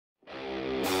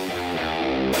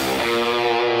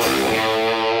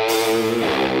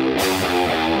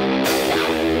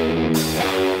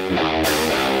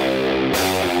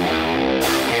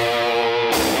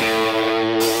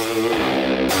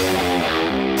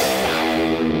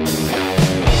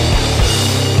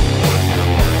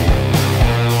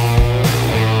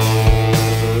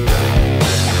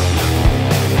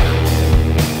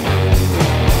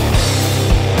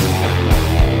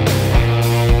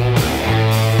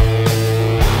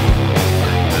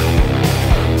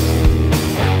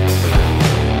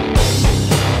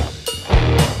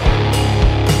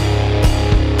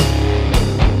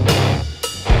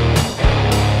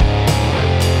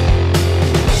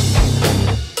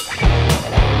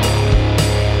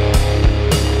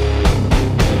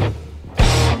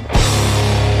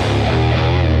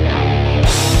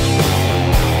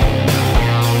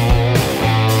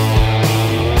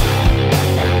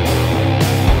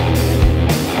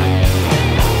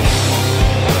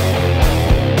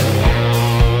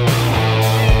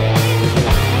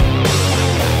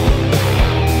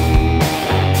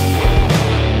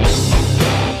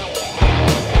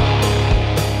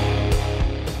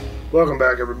Welcome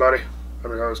back, everybody.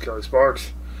 I'm your host, Kelly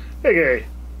Sparks, aka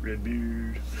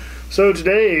Redbeard. So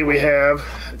today we have,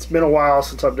 it's been a while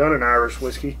since I've done an Irish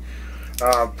whiskey.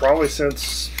 Probably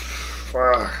since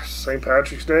St.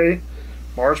 Patrick's Day,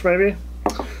 March maybe.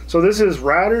 So this is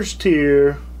Ryder's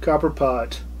Tier Copper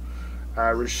Pot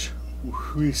Irish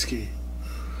whiskey.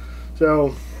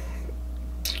 So,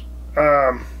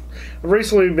 I've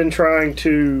recently been trying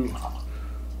to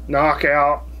knock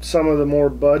out some of the more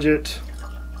budget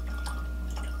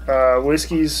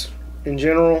whiskeys in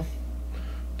general.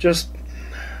 Just,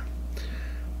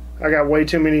 I got way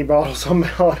too many bottles on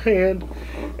hand,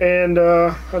 and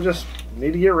I just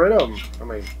need to get rid of them. I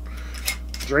mean,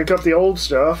 drink up the old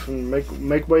stuff and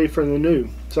make way for the new.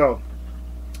 So,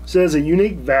 it says a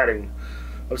unique vatting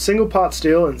of single pot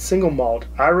still and single malt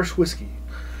Irish whiskey,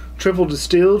 triple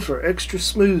distilled for extra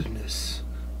smoothness,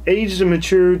 aged and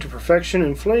matured to perfection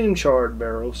in flame charred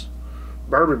barrels,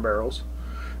 bourbon barrels,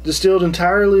 distilled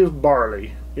entirely of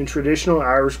barley in traditional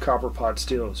Irish copper pot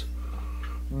stills,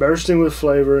 bursting with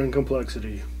flavor and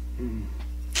complexity.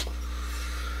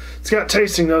 It's got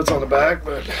tasting notes on the back,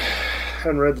 but I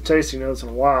haven't read the tasting notes in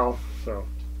a while.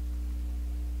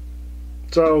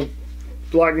 So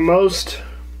like most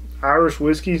Irish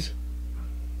whiskeys,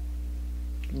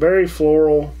 very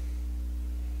floral,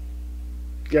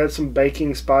 got some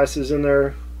baking spices in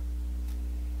there,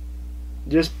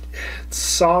 just it's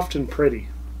soft and pretty.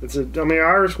 I mean,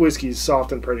 Irish whiskey is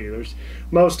soft and pretty. There's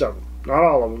most of them, not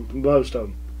all of them, but most of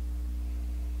them.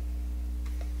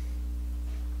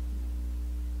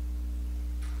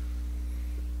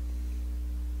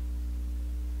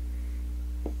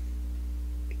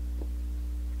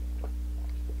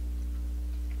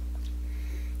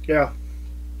 Yeah,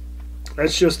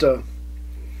 that's just a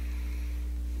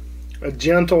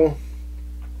gentle,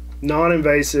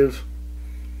 non-invasive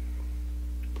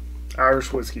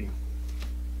Irish whiskey.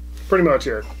 Pretty much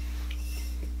it.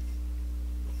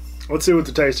 Let's see what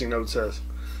the tasting note says.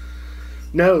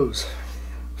 Nose: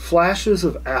 flashes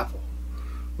of apple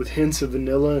with hints of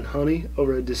vanilla and honey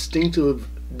over a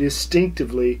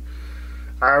distinctively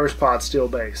Irish pot still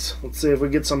base. Let's see if we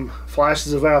get some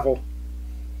flashes of apple.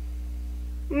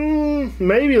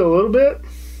 Maybe a little bit,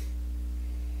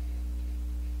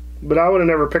 but I would have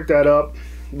never picked that up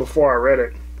before I read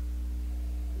it.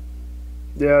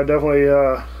 Yeah, definitely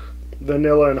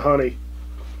vanilla and honey.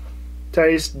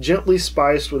 Taste: gently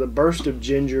spiced with a burst of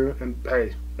ginger and,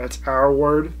 hey, that's our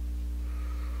word,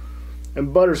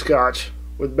 and butterscotch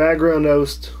with background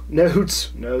notes of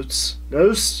notes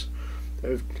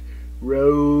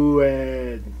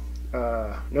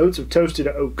of toasted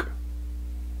oak.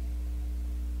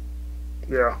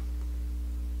 Yeah.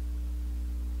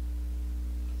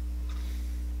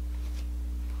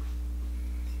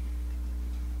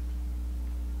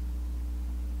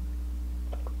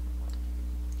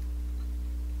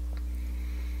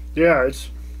 Yeah, it's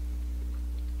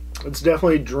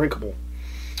definitely drinkable.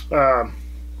 I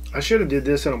should have did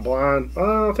this in a blind.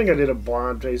 I think I did a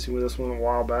blind tasting with this one a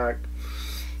while back.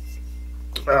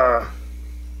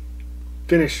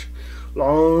 Finish: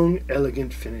 long,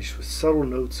 elegant finish with subtle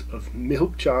notes of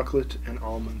milk chocolate and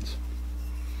almonds.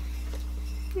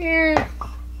 Yeah,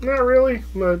 not really,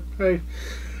 but hey,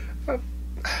 I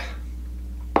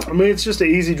mean, it's just an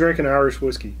easy drinking Irish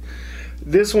whiskey.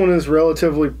 This one is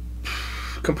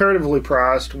comparatively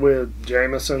priced with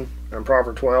Jameson and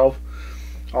Proper 12,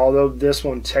 although this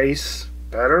one tastes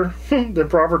better than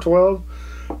Proper 12.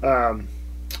 I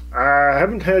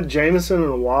haven't had Jameson in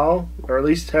a while, or at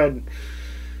least had,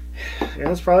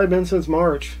 yeah, it's probably been since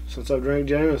March since I've drank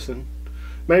Jameson.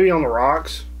 Maybe on the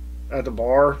rocks at the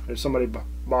bar if somebody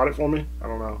bought it for me. I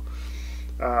don't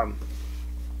know.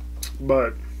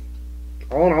 But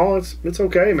all in all, it's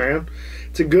okay, man.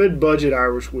 It's a good budget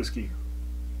Irish whiskey.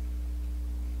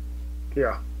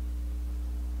 Yeah.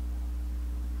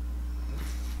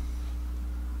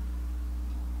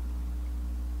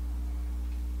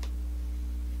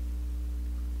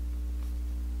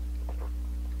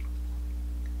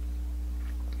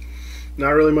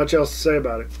 Not really much else to say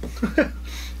about it.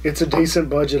 It's a decent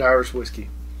budget Irish whiskey.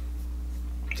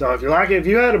 So if you like it, if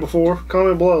you had it before,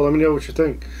 comment below. Let me know what you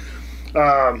think.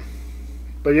 But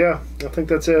yeah, I think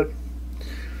that's it.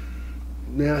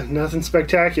 Yeah, nothing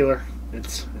spectacular.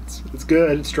 It's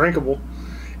good. It's drinkable.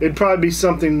 It'd probably be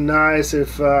something nice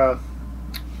if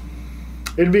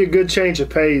it'd be a good change of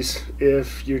pace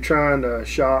if you're trying to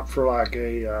shop for like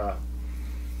a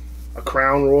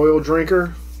Crown Royal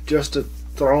drinker, just to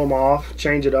throw them off,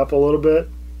 change it up a little bit.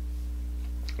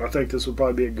 I think this would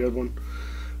probably be a good one.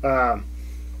 But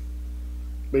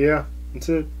yeah, that's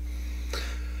it.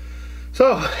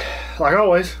 So, like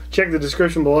always, check the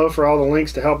description below for all the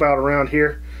links to help out around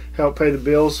here, help pay the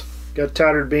bills. Got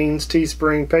Tattered Beans,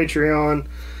 Teespring, Patreon.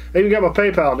 I even got my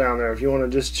PayPal down there if you want to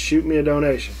just shoot me a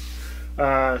donation.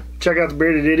 Check out the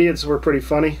Bearded Idiots. We're pretty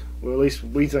funny. Well, at least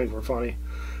we think we're funny.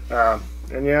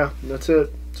 And yeah, that's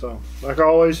it. So, like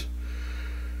always,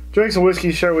 drink some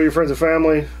whiskey, share it with your friends and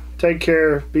family. Take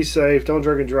care. Be safe. Don't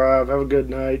drink and drive. Have a good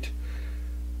night.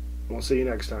 We'll see you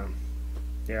next time.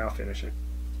 Yeah, I'll finish it.